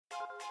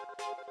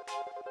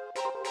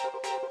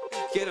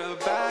Get a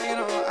bag and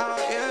I'm out,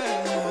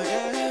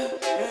 yeah.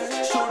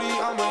 Shorty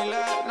on my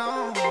lap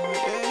now,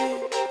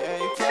 yeah.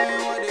 You playing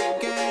with the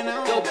game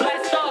now. Yo,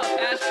 blast off,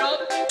 Astro.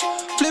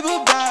 Flip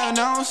a bag,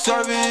 now I'm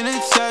serving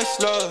a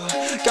Tesla.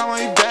 Got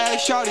my bag,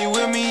 shawty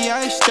with me,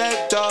 I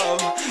stepped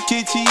up.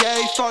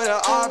 GTA for the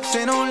ops,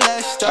 ain't no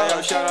less stuff. Hey,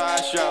 yo, shout out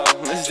Astro,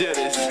 let's do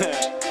this.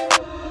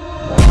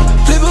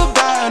 Flip a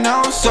bag,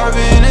 now I'm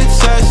serving a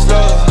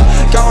Tesla.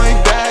 Got my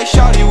bag,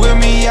 shawty with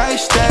me, I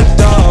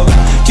stepped up.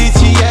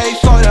 GTA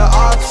for the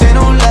ops, ain't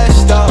no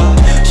less stuff.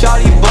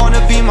 Shawty born to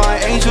be my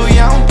angel,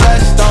 yeah, I'm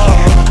blessed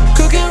up.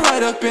 Cooking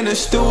right up in the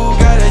stool,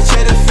 gotta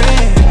check the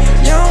fan.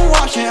 Yeah, I'm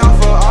watching out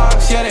for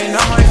ops, yeah, they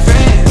not my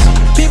fans.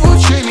 People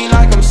treat me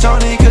like I'm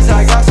Sony, cause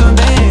I got some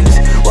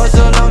bands. Was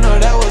a loner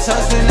that was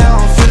hustling,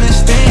 now I'm feeling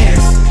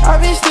stands.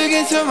 I've been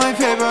sticking to my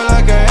paper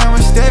like I am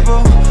a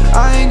staple.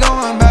 I ain't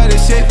going back to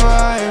safer,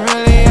 I ain't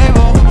really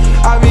able.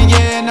 I've been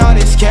getting all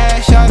this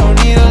cash, I don't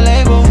need a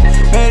label.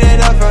 Made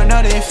it up for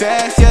nothing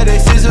fast, yeah,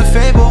 this is a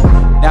fable.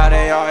 Now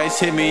they always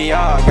hit me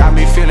up, got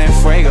me feeling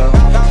fuego.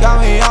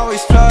 Got me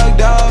always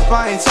plugged up,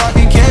 I ain't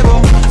talking cable.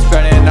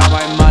 Spending all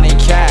my money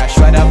cash,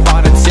 right up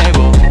on the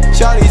table.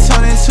 Shawty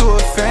turn into a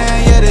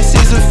fan, yeah, this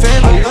is a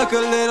fable. I look a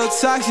little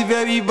toxic,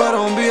 baby, but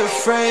don't be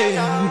afraid.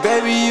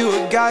 Baby, you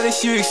a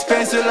goddess, you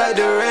expensive like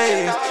the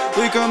rays.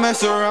 We can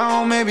mess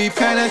around, maybe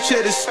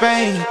penetrate to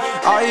Spain.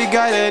 All you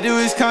gotta do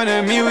is come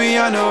to me, we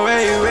on the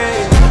way.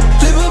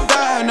 Flip a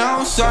bag, now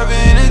I'm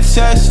serving a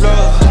Tesla.